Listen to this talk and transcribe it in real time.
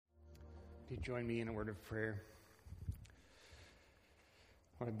If you join me in a word of prayer.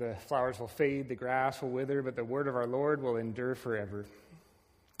 Lord, the flowers will fade, the grass will wither, but the word of our Lord will endure forever.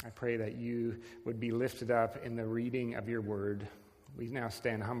 I pray that you would be lifted up in the reading of your word. We now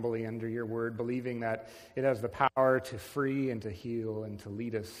stand humbly under your word, believing that it has the power to free and to heal and to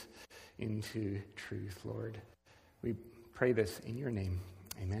lead us into truth, Lord. We pray this in your name.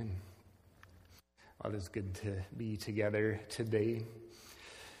 Amen. Well, it is good to be together today.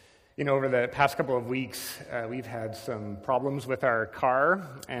 You know, over the past couple of weeks, we've had some problems with our car,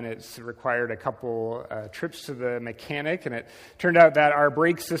 and it's required a couple trips to the mechanic, and it turned out that our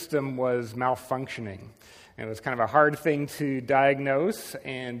brake system was malfunctioning. And it was kind of a hard thing to diagnose,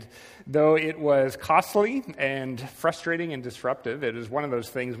 and though it was costly and frustrating and disruptive, it is one of those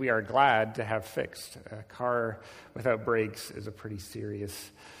things we are glad to have fixed. A car without brakes is a pretty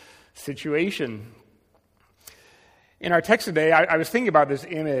serious situation. In our text today, I was thinking about this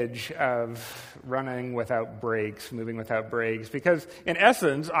image of running without brakes, moving without brakes, because in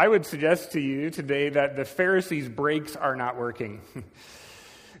essence, I would suggest to you today that the Pharisees' brakes are not working.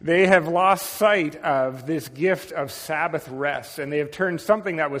 They have lost sight of this gift of Sabbath rest, and they have turned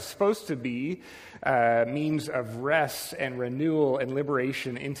something that was supposed to be a means of rest and renewal and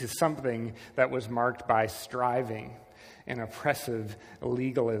liberation into something that was marked by striving and oppressive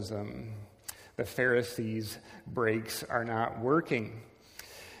legalism. The Pharisees' brakes are not working.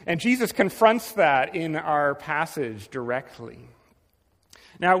 And Jesus confronts that in our passage directly.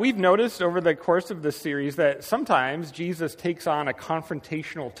 Now, we've noticed over the course of this series that sometimes Jesus takes on a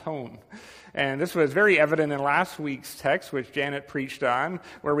confrontational tone. And this was very evident in last week's text, which Janet preached on,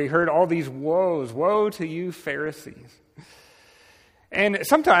 where we heard all these woes. Woe to you, Pharisees. And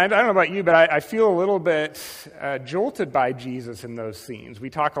sometimes, I don't know about you, but I feel a little bit jolted by Jesus in those scenes. We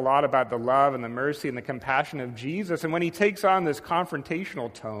talk a lot about the love and the mercy and the compassion of Jesus, and when he takes on this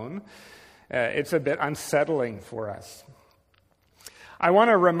confrontational tone, it's a bit unsettling for us. I want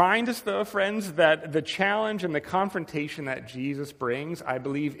to remind us, though, friends, that the challenge and the confrontation that Jesus brings, I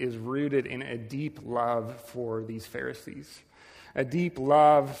believe, is rooted in a deep love for these Pharisees, a deep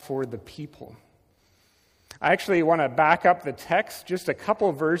love for the people. I actually want to back up the text just a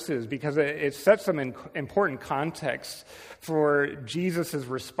couple verses because it sets some important context for Jesus'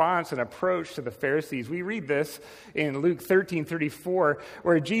 response and approach to the Pharisees. We read this in Luke 13:34,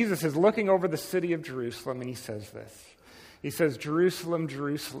 where Jesus is looking over the city of Jerusalem, and he says this. He says, "Jerusalem,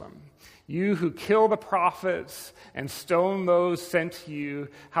 Jerusalem, you who kill the prophets and stone those sent to you,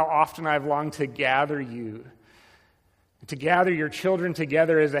 how often I've longed to gather you. To gather your children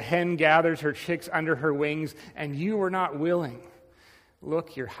together as a hen gathers her chicks under her wings, and you were not willing.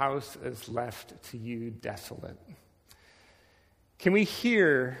 Look, your house is left to you desolate." Can we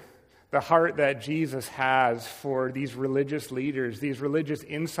hear the heart that Jesus has for these religious leaders, these religious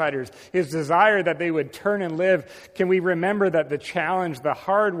insiders, his desire that they would turn and live? Can we remember that the challenge, the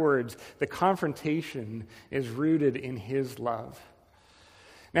hard words, the confrontation is rooted in his love?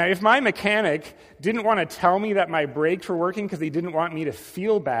 Now, if my mechanic didn't want to tell me that my brakes were working because he didn't want me to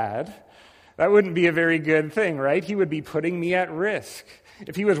feel bad, that wouldn't be a very good thing, right? He would be putting me at risk.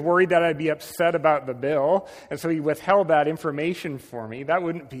 If he was worried that I'd be upset about the bill, and so he withheld that information for me, that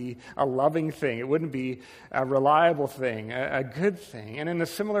wouldn't be a loving thing. It wouldn't be a reliable thing, a good thing. And in a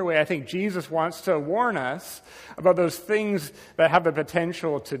similar way, I think Jesus wants to warn us about those things that have the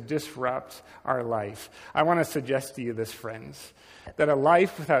potential to disrupt our life. I want to suggest to you this, friends, that a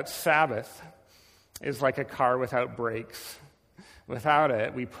life without Sabbath is like a car without brakes. Without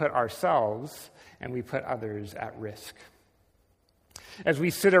it, we put ourselves and we put others at risk. As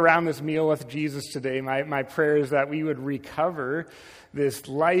we sit around this meal with Jesus today, my prayer is that we would recover this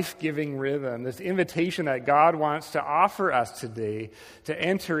life-giving rhythm, this invitation that God wants to offer us today to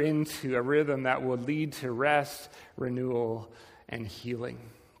enter into a rhythm that will lead to rest, renewal, and healing.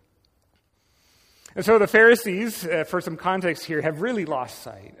 And so the Pharisees, for some context here, have really lost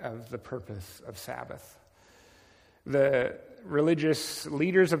sight of the purpose of Sabbath. The religious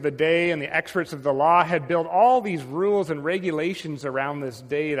leaders of the day and the experts of the law had built all these rules and regulations around this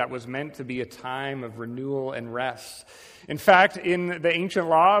day that was meant to be a time of renewal and rest. In fact, in the ancient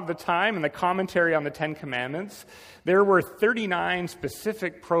law of the time and the commentary on the Ten Commandments, there were 39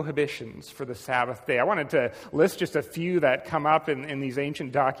 specific prohibitions for the Sabbath day. I wanted to list just a few that come up in these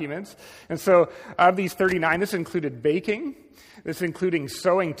ancient documents. And so of these 39, this included baking, this including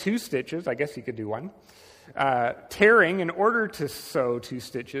sewing 2 stitches, I guess you could do one, tearing in order to sew 2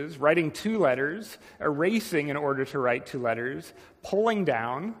 stitches, writing 2 letters, erasing in order to write 2 letters, pulling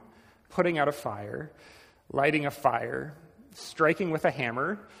down, putting out a fire, lighting a fire, striking with a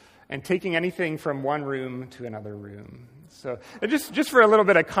hammer, and taking anything from one room to another room. So just for a little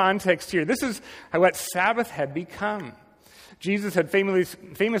bit of context here, this is what Sabbath had become. Jesus had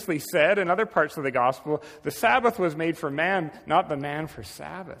famously said in other parts of the gospel, the Sabbath was made for man, not the man for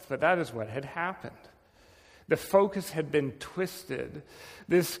Sabbath. But that is what had happened. The focus had been twisted.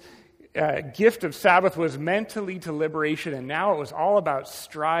 This gift of Sabbath was meant to lead to liberation, and now it was all about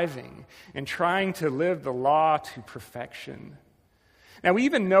striving and trying to live the law to perfection. Now, we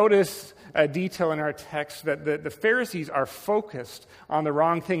even notice a detail in our text that the Pharisees are focused on the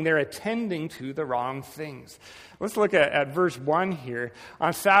wrong thing. They're attending to the wrong things. Let's look at verse 1 here.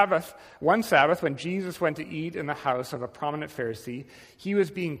 On one Sabbath, when Jesus went to eat in the house of a prominent Pharisee, he was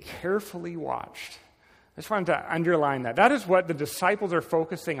being carefully watched. I just wanted to underline that. That is what the disciples are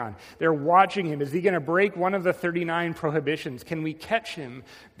focusing on. They're watching him. Is he going to break one of the 39 prohibitions? Can we catch him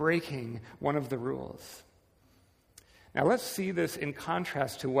breaking one of the rules? Now let's see this in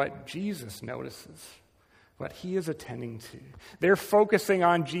contrast to what Jesus notices, what he is attending to. They're focusing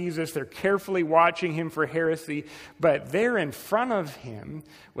on Jesus. They're carefully watching him for heresy. But there in front of him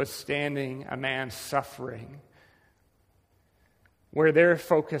was standing a man suffering. Where they're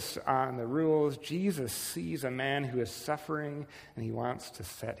focused on the rules, Jesus sees a man who is suffering, and he wants to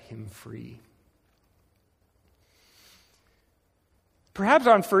set him free. Perhaps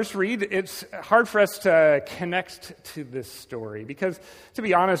on first read, it's hard for us to connect to this story because, to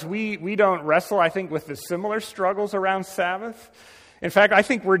be honest, we don't wrestle, I think, with the similar struggles around Sabbath. In fact, I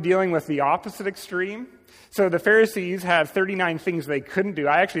think we're dealing with the opposite extreme. So the Pharisees had 39 things they couldn't do.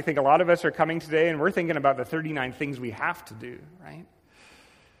 I actually think a lot of us are coming today and we're thinking about the 39 things we have to do, right?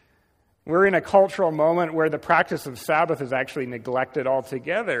 We're in a cultural moment where the practice of Sabbath is actually neglected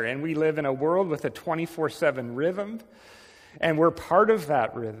altogether, and we live in a world with a 24/7 rhythm, and we're part of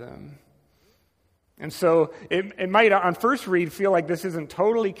that rhythm. And so it might, on first read, feel like this isn't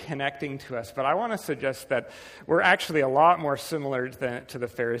totally connecting to us, but I want to suggest that we're actually a lot more similar to the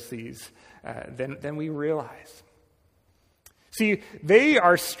Pharisees than we realize. See, they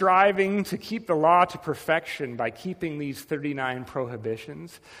are striving to keep the law to perfection by keeping these 39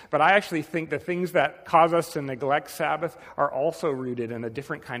 prohibitions, but I actually think the things that cause us to neglect Sabbath are also rooted in a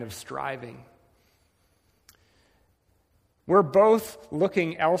different kind of striving. We're both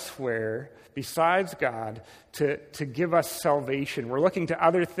looking elsewhere besides God to give us salvation. We're looking to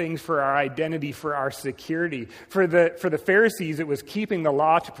other things for our identity, for our security. For the Pharisees, it was keeping the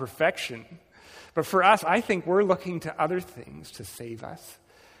law to perfection. But for us, I think we're looking to other things to save us.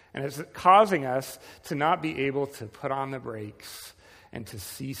 And it's causing us to not be able to put on the brakes and to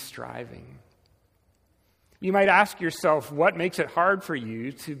cease striving. You might ask yourself, what makes it hard for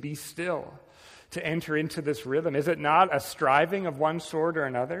you to be still, to enter into this rhythm? Is it not a striving of one sort or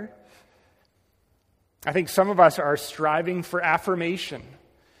another? I think some of us are striving for affirmation.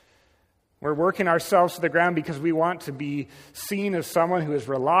 We're working ourselves to the ground because we want to be seen as someone who is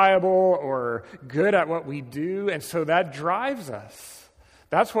reliable or good at what we do, and so that drives us.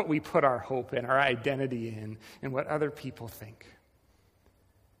 That's what we put our hope in, our identity in, and what other people think.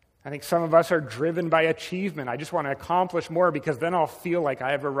 I think some of us are driven by achievement. I just want to accomplish more because then I'll feel like I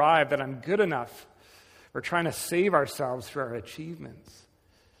have arrived, that I'm good enough. We're trying to save ourselves through our achievements.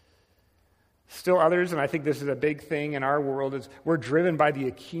 Still others, and I think this is a big thing in our world, is we're driven by the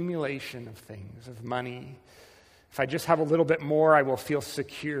accumulation of things, of money. If I just have a little bit more, I will feel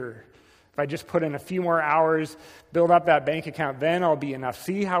secure. If I just put in a few more hours, build up that bank account, then I'll be enough.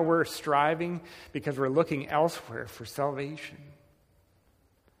 See how we're striving because we're looking elsewhere for salvation.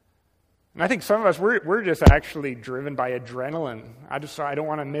 And I think some of us, we're just actually driven by adrenaline. I don't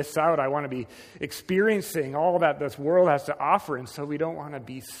want to miss out. I want to be experiencing all that this world has to offer, and so we don't want to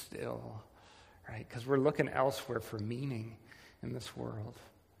be still. Right? Because we're looking elsewhere for meaning in this world.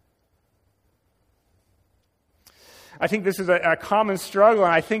 I think this is a common struggle,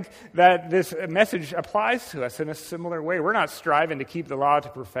 and I think that this message applies to us in a similar way. We're not striving to keep the law to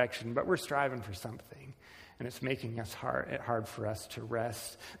perfection, but we're striving for something, and it's making it hard for us to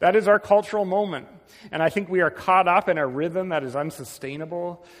rest. That is our cultural moment, and I think we are caught up in a rhythm that is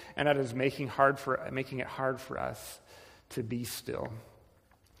unsustainable, and that is making it hard for us to be still.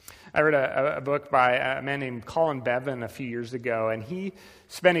 I read a book by a man named Colin Bevan a few years ago, and he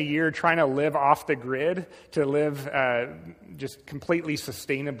spent a year trying to live off the grid, to live just completely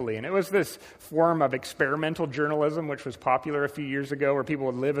sustainably. And it was this form of experimental journalism, which was popular a few years ago, where people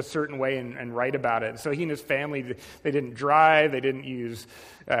would live a certain way and write about it. So he and his family, they didn't drive, they didn't use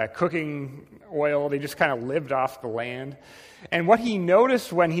cooking oil, they just kind of lived off the land. And what he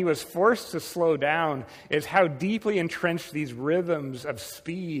noticed when he was forced to slow down is how deeply entrenched these rhythms of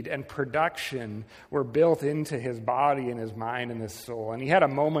speed and production were built into his body and his mind and his soul. And he had a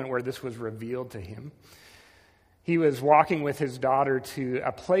moment where this was revealed to him. He was walking with his daughter to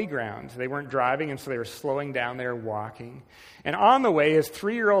a playground. They weren't driving, and so they were slowing down there walking. And on the way, his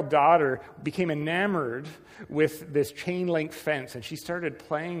 3-year-old daughter became enamored with this chain-link fence, and she started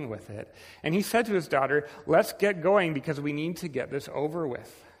playing with it. And he said to his daughter, "Let's get going because we need to get this over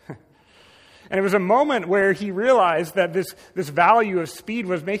with." And it was a moment where he realized that this value of speed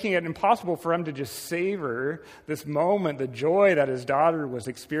was making it impossible for him to just savor this moment, the joy that his daughter was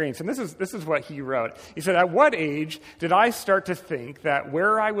experiencing. And this is what he wrote. He said, "At what age did I start to think that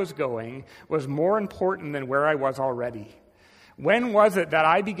where I was going was more important than where I was already? When was it that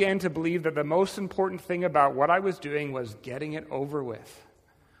I began to believe that the most important thing about what I was doing was getting it over with?"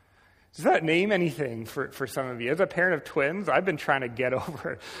 Does that name anything for some of you? As a parent of twins, I've been trying to get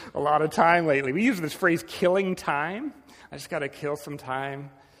over a lot of time lately. We use this phrase, killing time. I just got to kill some time,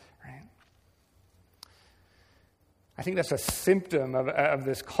 right? I think that's a symptom of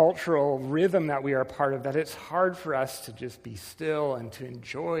this cultural rhythm that we are a part of, that it's hard for us to just be still and to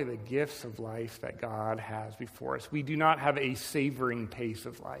enjoy the gifts of life that God has before us. We do not have a savoring pace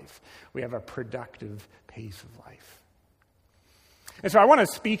of life. We have a productive pace of life. And so I want to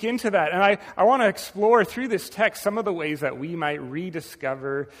speak into that, and I want to explore through this text some of the ways that we might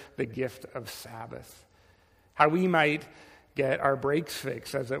rediscover the gift of Sabbath, how we might get our brakes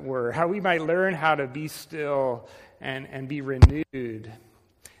fixed, as it were, how we might learn how to be still and be renewed.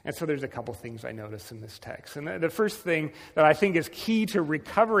 And so there's a couple things I notice in this text. And the first thing that I think is key to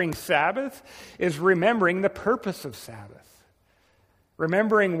recovering Sabbath is remembering the purpose of Sabbath,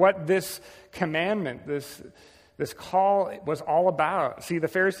 remembering what this commandment, this call was all about. See, the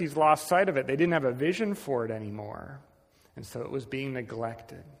Pharisees lost sight of it. They didn't have a vision for it anymore. And so it was being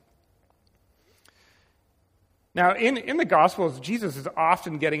neglected. Now, in the Gospels, Jesus is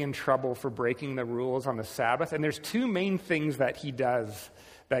often getting in trouble for breaking the rules on the Sabbath. And there's 2 main things that he does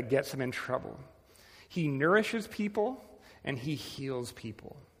that gets him in trouble. He nourishes people and he heals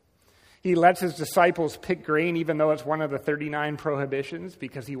people. He lets his disciples pick grain, even though it's one of the 39 prohibitions,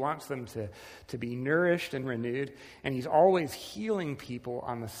 because he wants them to be nourished and renewed. And he's always healing people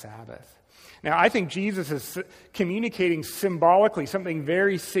on the Sabbath. Now, I think Jesus is communicating symbolically something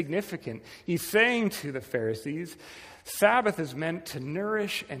very significant. He's saying to the Pharisees, Sabbath is meant to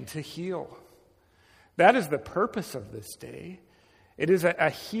nourish and to heal. That is the purpose of this day. It is a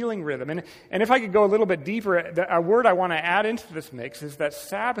healing rhythm. And if I could go a little bit deeper, a word I want to add into this mix is that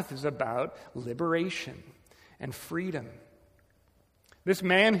Sabbath is about liberation and freedom. This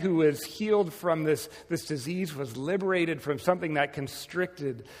man who was healed from this disease was liberated from something that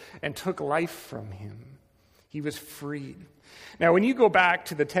constricted and took life from him. He was freed. Now, when you go back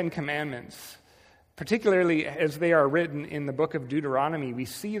to the 10 Commandments, particularly as they are written in the book of Deuteronomy, we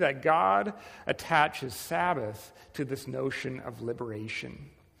see that God attaches Sabbath to this notion of liberation.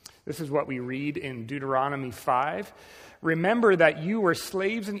 This is what we read in Deuteronomy 5. "Remember that you were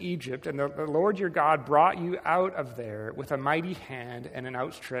slaves in Egypt, and the Lord your God brought you out of there with a mighty hand and an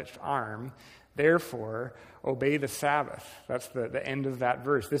outstretched arm. Therefore, obey the Sabbath." That's the end of that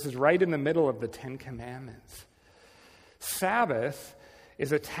verse. This is right in the middle of the 10 Commandments. Sabbath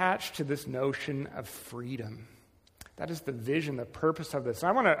is attached to this notion of freedom. That is the vision, the purpose of this. And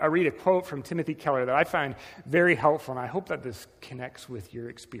I want to read a quote from Timothy Keller that I find very helpful, and I hope that this connects with your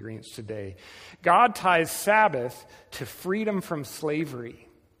experience today. "God ties Sabbath to freedom from slavery.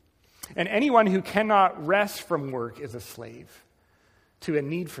 And anyone who cannot rest from work is a slave. To a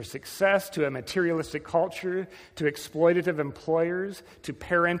need for success, to a materialistic culture, to exploitative employers, to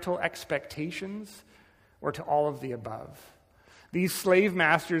parental expectations, or to all of the above. These slave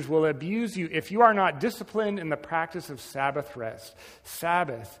masters will abuse you if you are not disciplined in the practice of Sabbath rest.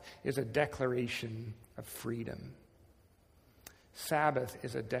 Sabbath is a declaration of freedom." Sabbath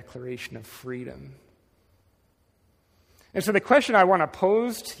is a declaration of freedom. And so the question I want to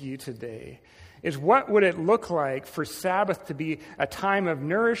pose to you today is, what would it look like for Sabbath to be a time of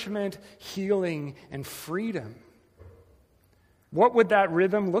nourishment, healing, and freedom? What would that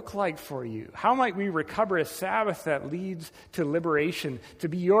rhythm look like for you? How might we recover a Sabbath that leads to liberation, to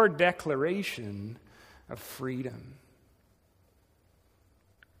be your declaration of freedom?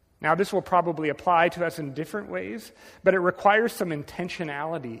 Now, this will probably apply to us in different ways, but it requires some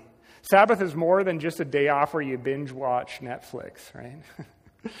intentionality. Sabbath is more than just a day off where you binge watch Netflix, right?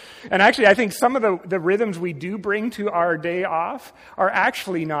 And actually, I think some of the rhythms we do bring to our day off are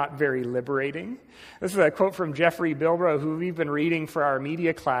actually not very liberating. This is a quote from Jeffrey Bilbrough, who we've been reading for our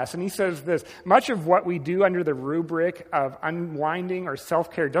media class, and he says this: "Much of what we do under the rubric of unwinding or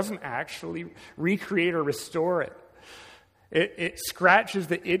self-care doesn't actually recreate or restore it. It scratches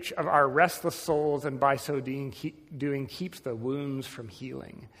the itch of our restless souls, and by so doing keeps the wounds from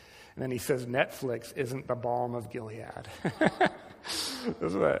healing. And then he says, Netflix isn't the balm of Gilead.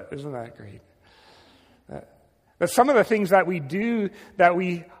 Isn't that great? That some of the things that we do that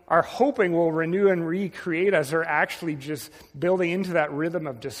we are hoping will renew and recreate us are actually just building into that rhythm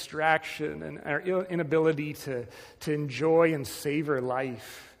of distraction and our inability to enjoy and savor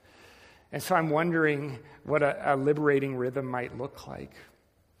life. And so I'm wondering what a liberating rhythm might look like.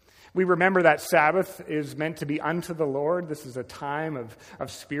 We remember that Sabbath is meant to be unto the Lord. This is a time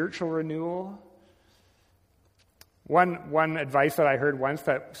of spiritual renewal. One advice that I heard once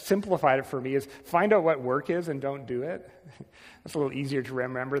that simplified it for me is find out what work is and don't do it. That's a little easier to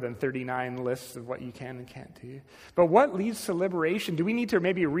remember than 39 lists of what you can and can't do. But what leads to liberation? Do we need to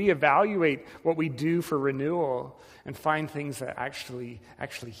maybe reevaluate what we do for renewal and find things that actually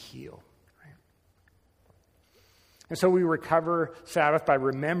heal? And so we recover Sabbath by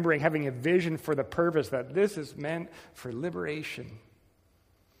remembering, having a vision for the purpose that this is meant for liberation.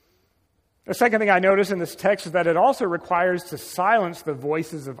 The second thing I notice in this text is that it also requires to silence the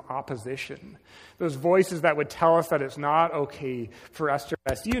voices of opposition. Those voices that would tell us that it's not okay for us to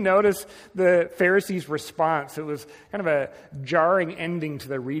rest. Do you notice the Pharisees' response? It was kind of a jarring ending to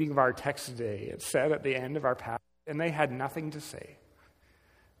the reading of our text today. It said at the end of our passage, and they had nothing to say.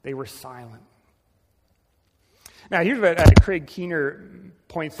 They were silent. Now, here's what Craig Keener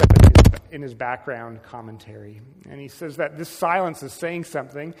points out in his background commentary. And he says that this silence is saying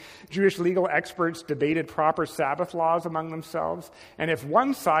something. Jewish legal experts debated proper Sabbath laws among themselves. And if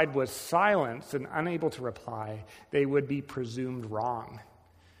one side was silenced and unable to reply, they would be presumed wrong,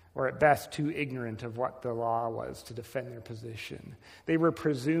 or at best too ignorant of what the law was to defend their position. They were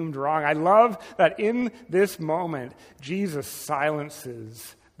presumed wrong. I love that in this moment, Jesus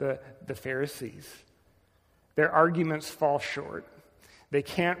silences the Pharisees. Their arguments fall short. They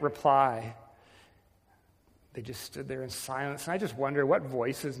can't reply. They just stood there in silence. And I just wonder what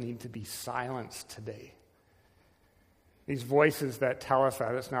voices need to be silenced today. These voices that tell us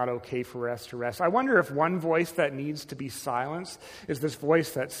that it's not okay for us to rest. I wonder if one voice that needs to be silenced is this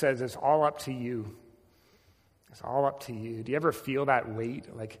voice that says it's all up to you. It's all up to you. Do you ever feel that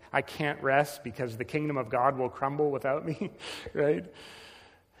weight? Like, I can't rest because the kingdom of God will crumble without me, right?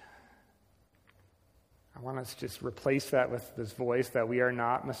 I want us to just replace that with this voice that we are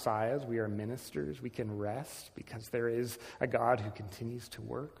not messiahs, we are ministers. We can rest because there is a God who continues to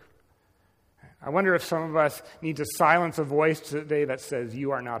work. I wonder if some of us need to silence a voice today that says,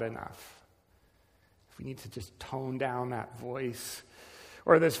 you are not enough. If we need to just tone down that voice.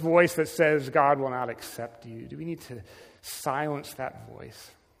 Or this voice that says, God will not accept you. Do we need to silence that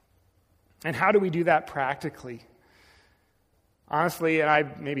voice? And how do we do that practically? Honestly, and I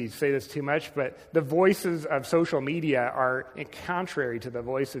maybe say this too much, but the voices of social media are contrary to the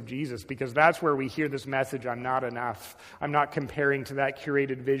voice of Jesus, because that's where we hear this message, I'm not enough. I'm not comparing to that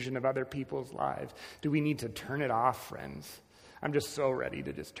curated vision of other people's lives. Do we need to turn it off, friends? I'm just so ready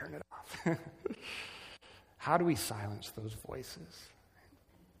to just turn it off. How do we silence those voices?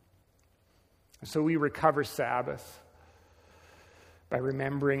 So we recover Sabbath by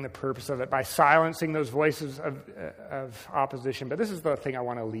remembering the purpose of it, by silencing those voices of opposition. But this is the thing I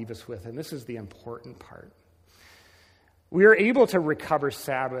want to leave us with, and this is the important part. We are able to recover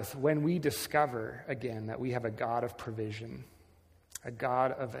Sabbath when we discover, again, that we have a God of provision, a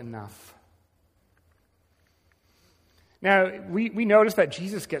God of enough. Now, we notice that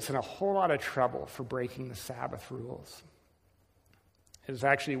Jesus gets in a whole lot of trouble for breaking the Sabbath rules. It is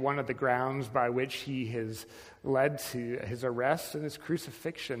actually one of the grounds by which he has led to his arrest and his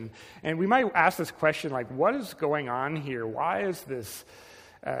crucifixion. And we might ask this question, like, what is going on here? Why is this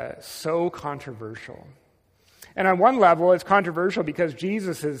so controversial? And on one level, it's controversial because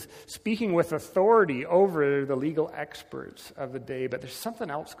Jesus is speaking with authority over the legal experts of the day. But there's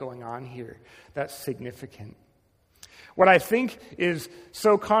something else going on here that's significant. What I think is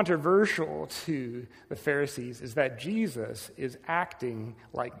so controversial to the Pharisees is that Jesus is acting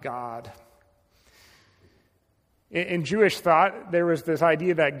like God. In Jewish thought, there was this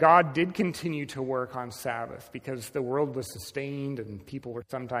idea that God did continue to work on Sabbath because the world was sustained and people were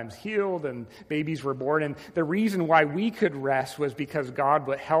sometimes healed and babies were born. And the reason why we could rest was because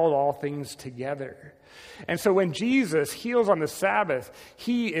God held all things together. And so when Jesus heals on the Sabbath,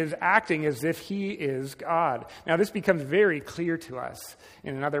 he is acting as if he is God. Now, this becomes very clear to us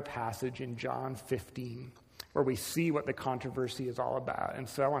in another passage in John 15, where we see what the controversy is all about. And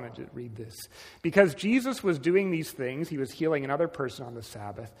so I want to read this. Because Jesus was doing these things, he was healing another person on the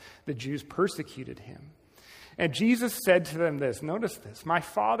Sabbath, the Jews persecuted him. And Jesus said to them this, notice this, my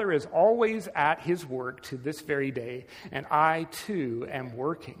Father is always at his work to this very day, and I too am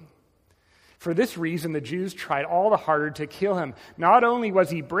working. For this reason, the Jews tried all the harder to kill him. Not only was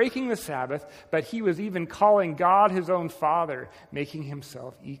he breaking the Sabbath, but he was even calling God his own Father, making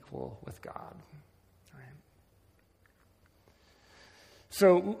himself equal with God. Right?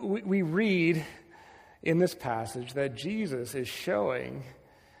 So we read in this passage that Jesus is showing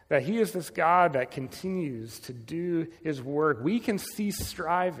that he is this God that continues to do his work. We can cease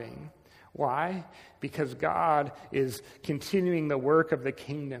striving. Why? Because God is continuing the work of the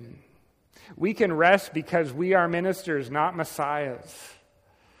kingdom. We can rest because we are ministers, not messiahs.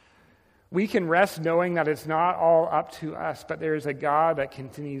 We can rest knowing that it's not all up to us, but there is a God that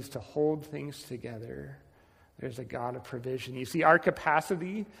continues to hold things together. There's a God of provision. You see, our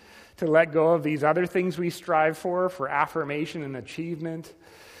capacity to let go of these other things we strive for affirmation and achievement,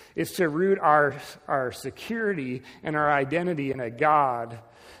 is to root our security and our identity in a God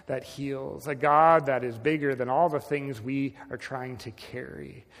that heals, a God that is bigger than all the things we are trying to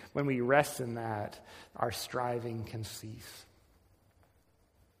carry. When we rest in that, our striving can cease.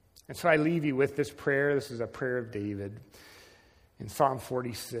 And so I leave you with this prayer. This is a prayer of David in Psalm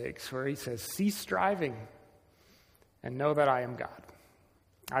 46, where he says, "Cease striving and know that I am God.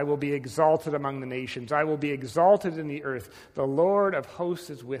 I will be exalted among the nations. I will be exalted in the earth. The Lord of hosts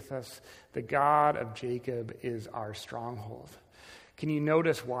is with us. The God of Jacob is our stronghold." Can you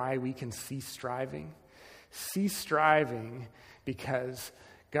notice why we can cease striving? Cease striving because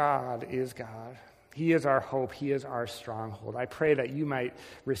God is God. He is our hope. He is our stronghold. I pray that you might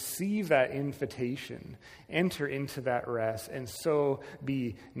receive that invitation, enter into that rest, and so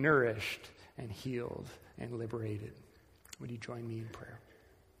be nourished and healed and liberated. Would you join me in prayer?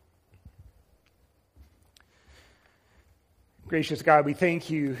 Gracious God, we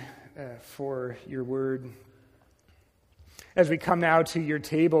thank you for your word. As we come now to your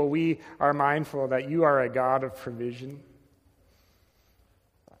table, we are mindful that you are a God of provision.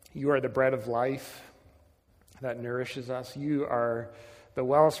 You are the bread of life that nourishes us. You are the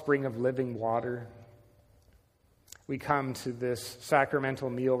wellspring of living water. We come to this sacramental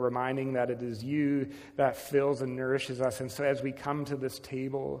meal reminding that it is you that fills and nourishes us. And so as we come to this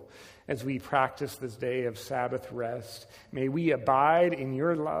table, as we practice this day of Sabbath rest, may we abide in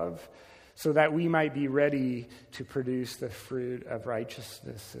your love so that we might be ready to produce the fruit of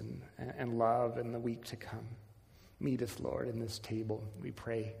righteousness and love in the week to come. Meet us, Lord, in this table. We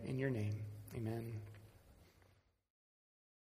pray in your name. Amen.